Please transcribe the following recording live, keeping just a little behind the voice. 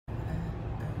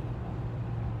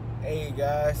Hey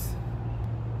guys,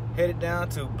 headed down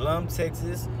to Blum,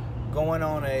 Texas, going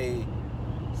on a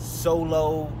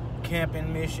solo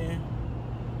camping mission,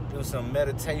 do some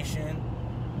meditation,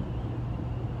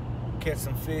 catch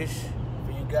some fish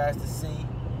for you guys to see.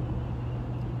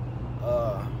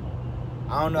 I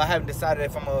don't know, I haven't decided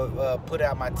if I'm gonna put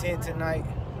out my tent tonight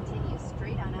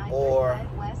or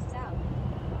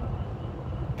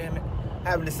damn it, I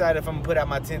haven't decided if I'm gonna put out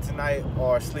my tent tonight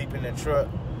or sleep in the truck.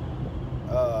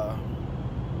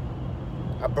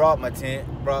 I brought my tent,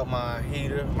 brought my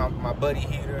heater, my buddy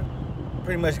heater.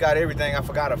 Pretty much got everything. I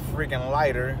forgot a freaking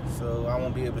lighter, so I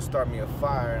won't be able to start me a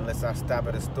fire unless I stop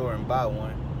at a store and buy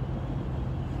one.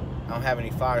 I don't have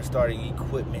any fire starting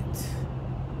equipment.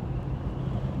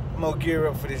 I'm gonna gear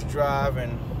up for this drive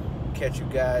and catch you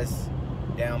guys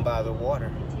down by the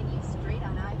water. Continue straight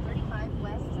on I-35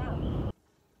 west south.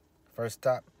 First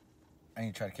stop, I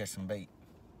need to try to catch some bait.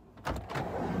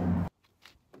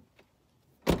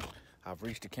 I've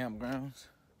reached the campgrounds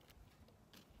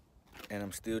and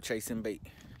I'm still chasing bait.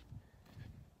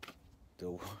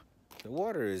 The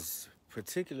water is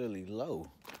particularly low.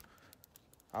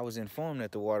 I was informed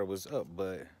that the water was up,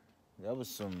 but that was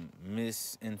some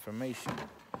misinformation.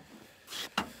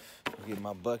 I'll get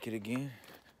my bucket again.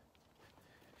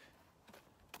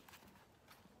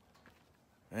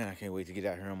 Man, I can't wait to get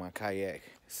out here on my kayak.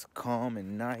 It's calm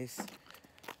and nice.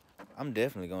 I'm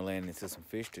definitely gonna land into some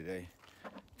fish today.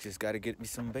 Just gotta get me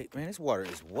some bait. Man, this water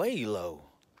is way low.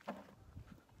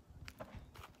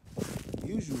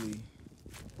 Usually,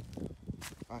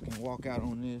 I can walk out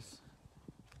on this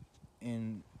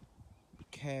and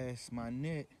cast my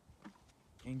net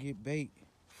and get bait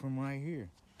from right here.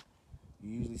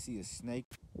 You usually see a snake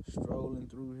strolling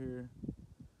through here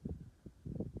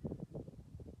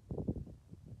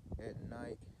at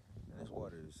night. And this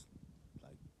water is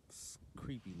like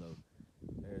creepy low.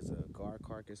 There's a gar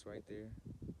carcass right there.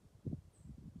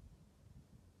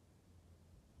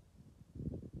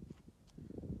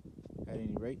 At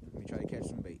any rate, let me try to catch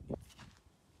some bait.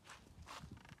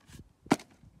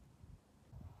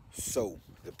 So,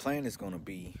 the plan is going to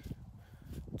be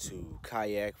to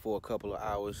kayak for a couple of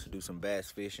hours, do some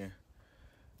bass fishing,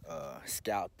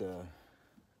 scout the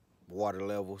water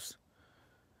levels,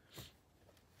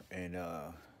 and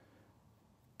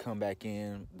come back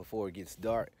in before it gets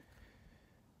dark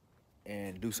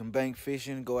and do some bank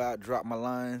fishing, go out, drop my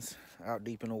lines out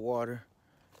deep in the water.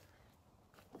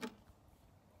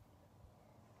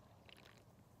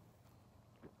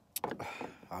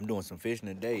 I'm doing some fishing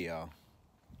today, y'all.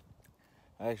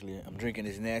 Actually, I'm drinking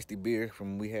this nasty beer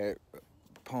from we had a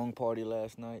pong party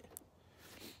last night.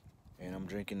 And I'm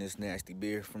drinking this nasty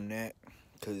beer from that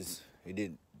because it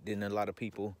didn't a lot of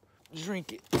people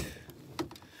drink it.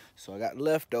 So I got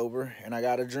leftover and I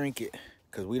gotta drink it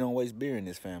because we don't waste beer in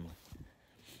this family.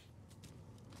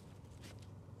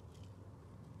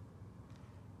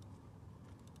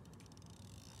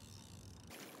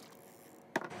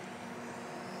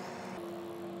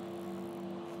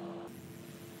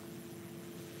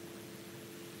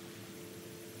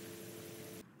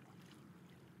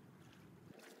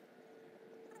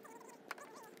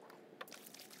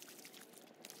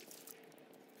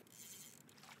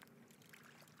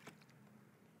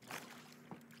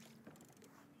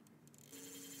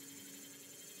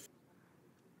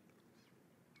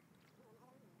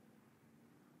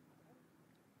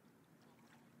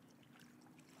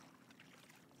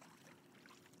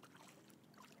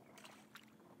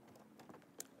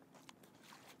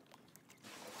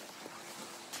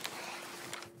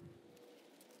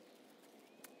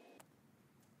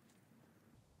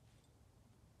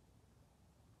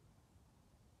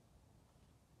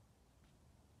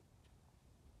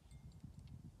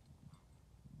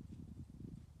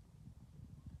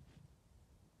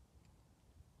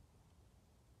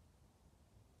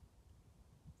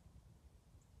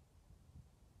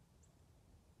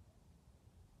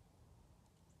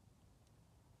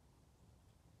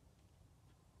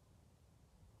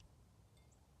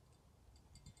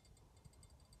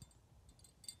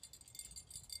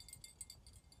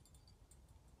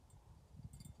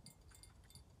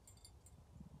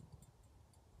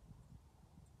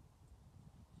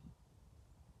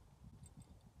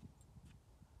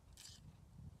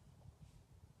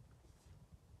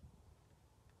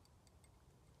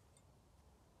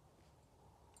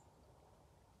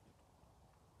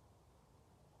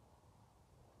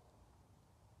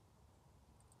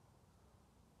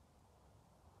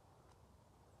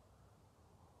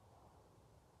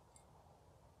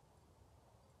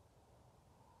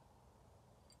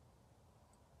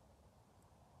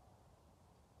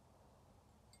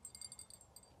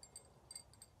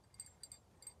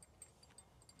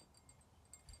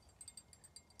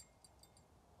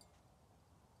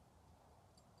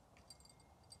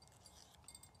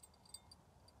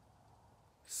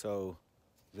 So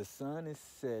the sun is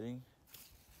setting.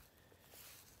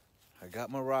 I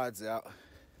got my rods out.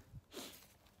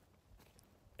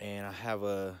 And I have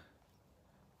a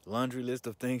laundry list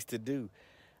of things to do.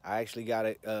 I actually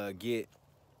gotta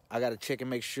I gotta check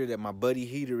and make sure that my big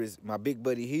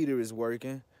buddy heater is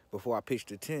working before I pitch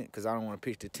the tent, because I don't want to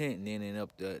pitch the tent and then end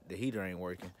up the heater ain't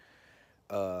working.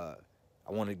 I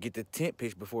want to get the tent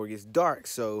pitched before it gets dark,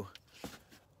 so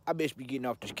I best be getting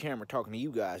off this camera talking to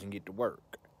you guys and get to work.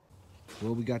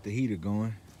 Well, we got the heater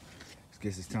going. I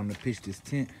guess it's time to pitch this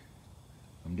tent.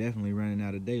 I'm definitely running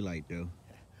out of daylight though.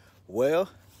 Well,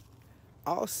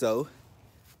 also,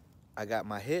 I got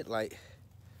my headlight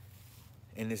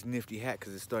in this nifty hat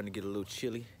because it's starting to get a little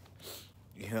chilly.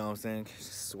 You know what I'm saying?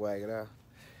 Just swag it out.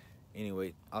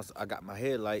 Anyway, also I got my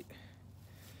headlight.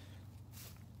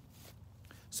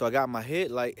 So I got my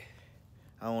headlight.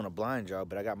 I don't want to blind y'all,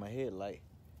 but I got my headlight.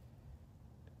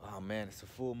 Oh man, it's a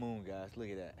full moon, guys. Look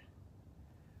at that.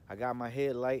 I got my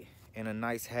headlight and a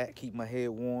nice hat, keep my head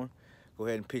warm. Go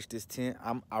ahead and pitch this tent.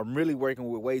 I'm really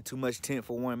working with way too much tent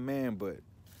for one man, but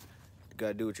you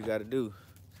gotta do what you gotta do.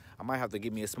 I might have to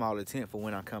get me a smaller tent for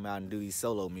when I come out and do these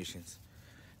solo missions.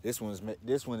 This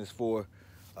one is for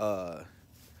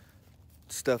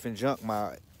Stuff and Junk,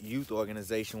 my youth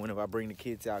organization, whenever I bring the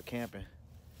kids out camping.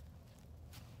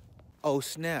 Oh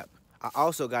snap, I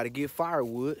also gotta get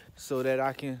firewood so that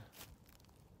I can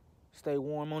stay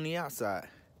warm on the outside.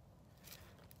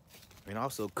 And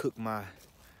also cook my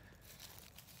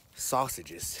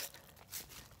sausages.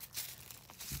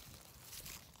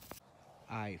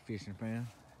 All right, fishing fam,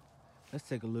 let's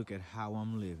take a look at how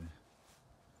I'm living.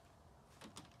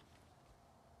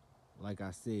 Like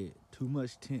I said, too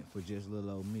much tent for just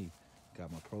little old me.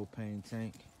 Got my propane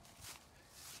tank.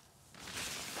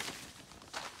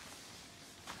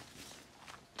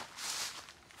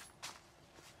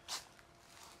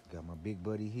 Got my big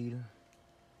buddy heater.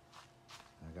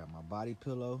 I got my body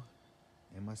pillow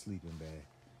and my sleeping bag.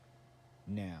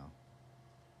 Now,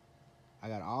 I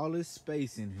got all this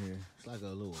space in here. It's like a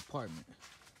little apartment.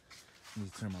 Let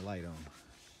me turn my light on.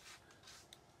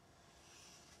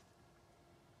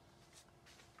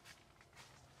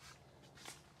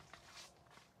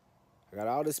 I got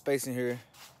all this space in here,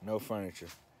 no furniture.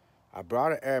 I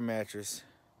brought an air mattress,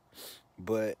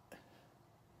 but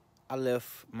I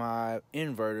left my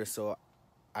inverter, so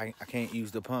I can't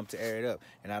use the pump to air it up.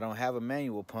 And I don't have a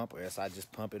manual pump, or else I just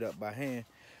pump it up by hand.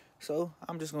 So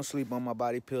I'm just gonna sleep on my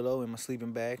body pillow and my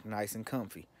sleeping bag, nice and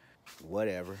comfy.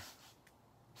 Whatever.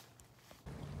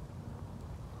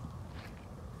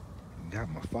 Got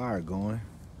my fire going.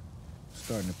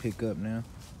 Starting to pick up now.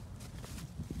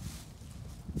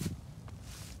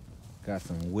 Got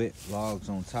some wet logs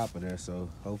on top of there, so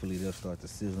hopefully they'll start to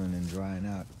sizzling and drying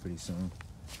out pretty soon.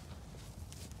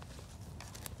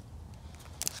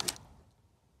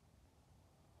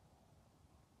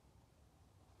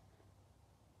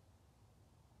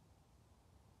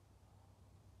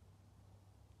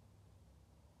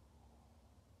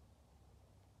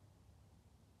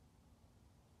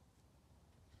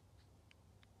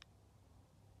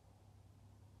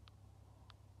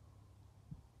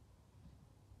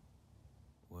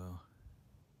 Well,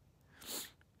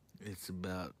 it's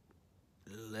about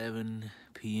 11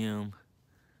 p.m.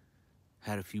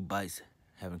 Had a few bites,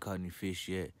 haven't caught any fish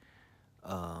yet.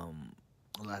 A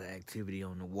lot of activity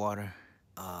on the water.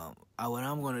 What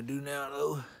I'm gonna do now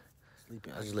though,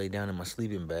 I just lay down in my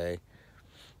sleeping bag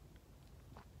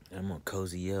and I'm gonna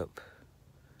cozy up.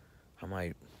 I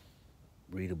might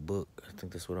read a book. I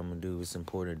think that's what I'm gonna do. It's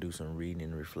important to do some reading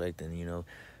and reflecting, you know.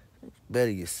 Better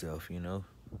yourself, you know.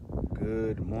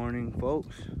 Good morning,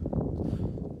 folks.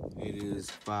 It is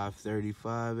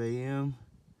 5:35 a.m.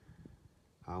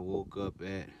 I woke up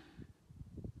at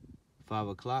 5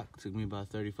 o'clock. Took me about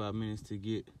 35 minutes to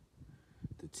get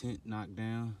the tent knocked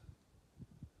down.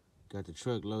 Got the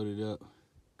truck loaded up.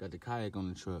 Got the kayak on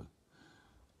the truck.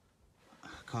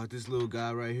 Caught this little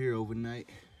guy right here overnight,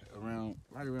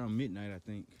 right around midnight, I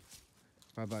think.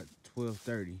 Probably about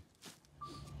 12:30.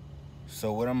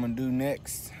 So what I'm gonna do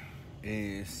next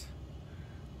is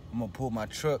I'm gonna pull my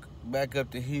truck back up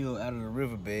the hill out of the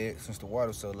riverbed. Since the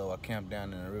water's so low, I camped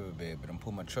down in the riverbed, but I'm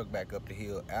pulling my truck back up the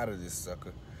hill out of this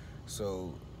sucker.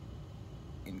 So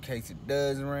in case it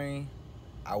does rain,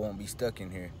 I won't be stuck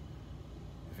in here.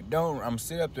 If it don't, I'm gonna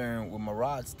sit up there with my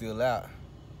rod still out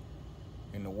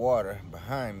in the water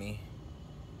behind me.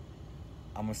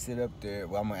 I'm gonna sit up there.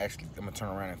 Well, I'm gonna turn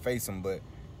around and face them, but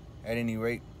at any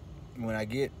rate, when I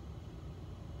get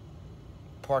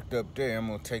parked up there, I'm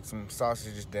gonna take some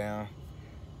sausages down,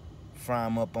 fry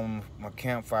them up on my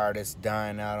campfire that's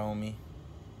dying out on me,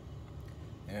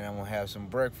 and then I'm gonna have some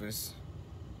breakfast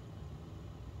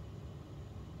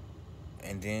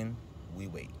and then we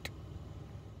wait.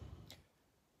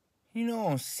 You know,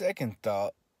 on second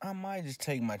thought, I might just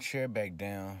take my chair back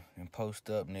down and post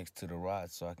up next to the rod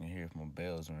so I can hear if my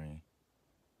bells ring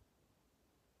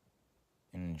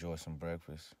and enjoy some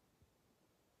breakfast.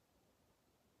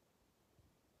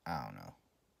 I don't know.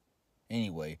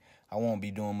 Anyway, I won't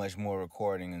be doing much more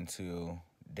recording until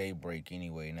daybreak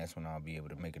anyway, and that's when I'll be able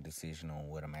to make a decision on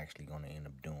what I'm actually going to end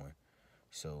up doing.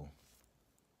 So,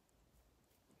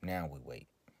 now we wait.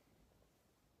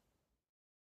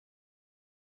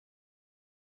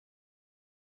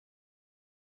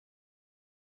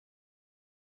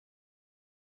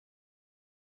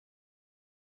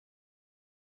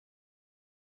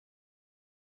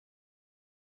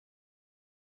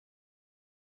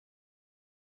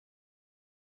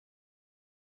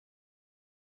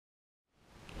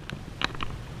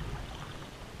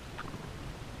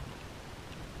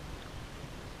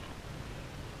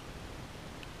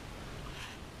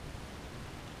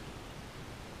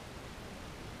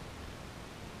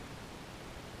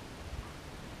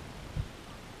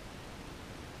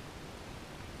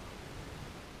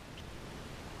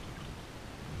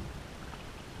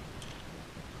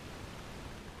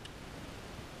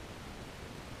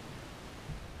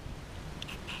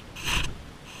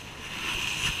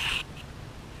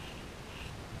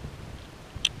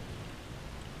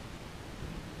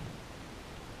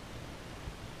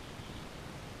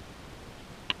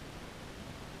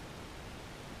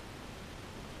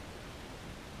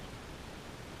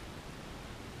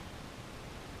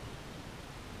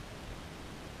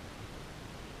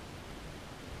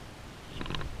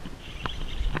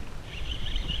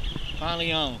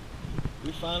 Finally on.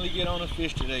 We finally get on a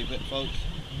fish today, but folks,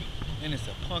 and it's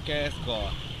a punk ass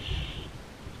gar.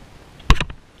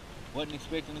 Wasn't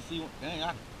expecting to see one. Dang,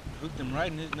 I hooked him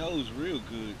right in his nose real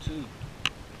good too.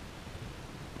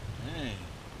 Dang,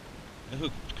 the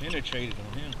hook penetrated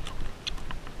on him.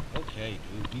 Okay,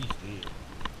 dude, he's dead.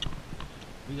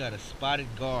 We got a spotted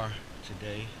gar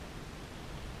today.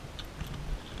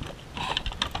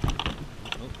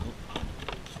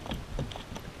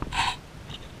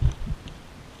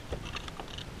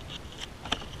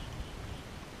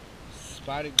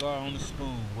 Spotted gar on the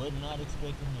spoon. Was not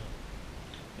expecting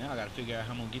that. Now I gotta figure out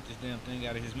how I'm gonna get this damn thing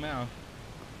out of his mouth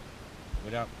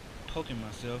without poking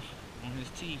myself on his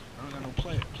teeth. I don't got no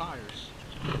pliers.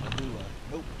 I do.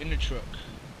 Nope, in the truck.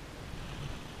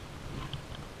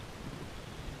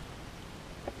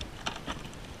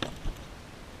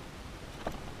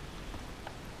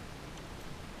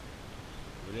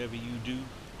 Whatever you do,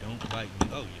 don't bite me.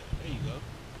 Oh yeah, there you go.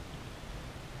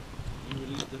 He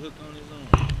released the hook on his own.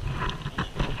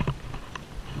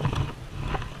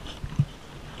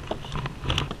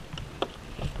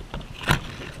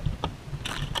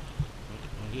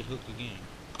 Don't get hooked again.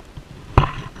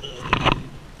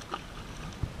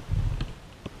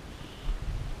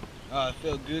 It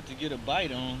felt good to get a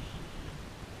bite on.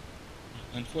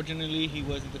 Unfortunately, he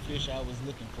wasn't the fish I was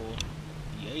looking for.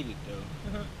 He ate it though.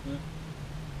 Not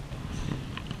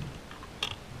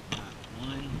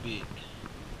one bit.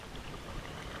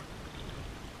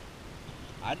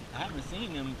 I haven't seen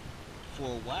him for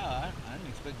a while. I didn't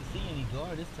expect to see any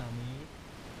gar this time of year.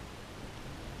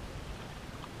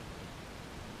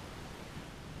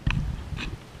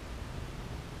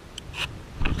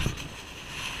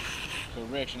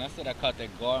 Correction, I said I caught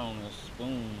that gar on a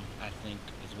spoon, I think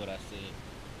is what I said.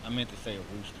 I meant to say a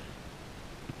rooster.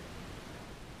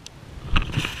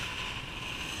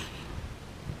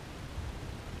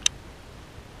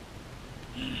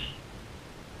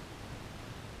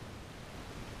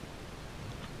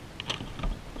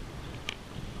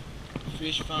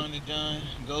 Fish finder done,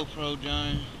 GoPro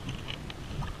done.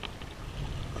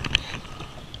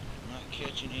 Not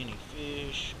catching any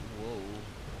fish. Whoa.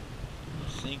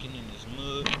 Sinking in this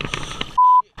mud. Shit.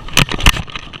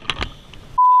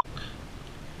 Fuck.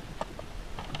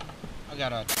 I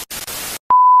got a...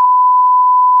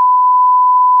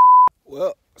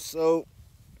 Well, so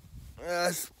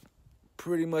that's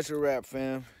pretty much a wrap,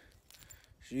 fam.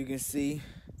 As you can see,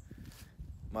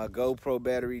 my GoPro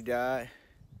battery died.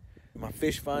 My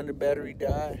fish finder battery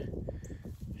died.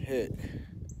 Heck,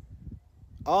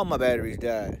 all my batteries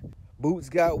died. Boots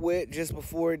got wet just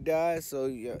before it died, so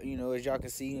you know, as y'all can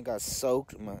see, it got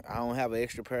soaked. I don't have an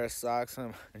extra pair of socks.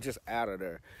 I'm just out of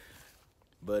there.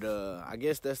 But I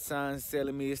guess that sign's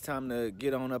telling me it's time to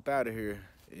get on up out of here.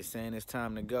 It's saying it's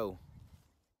time to go.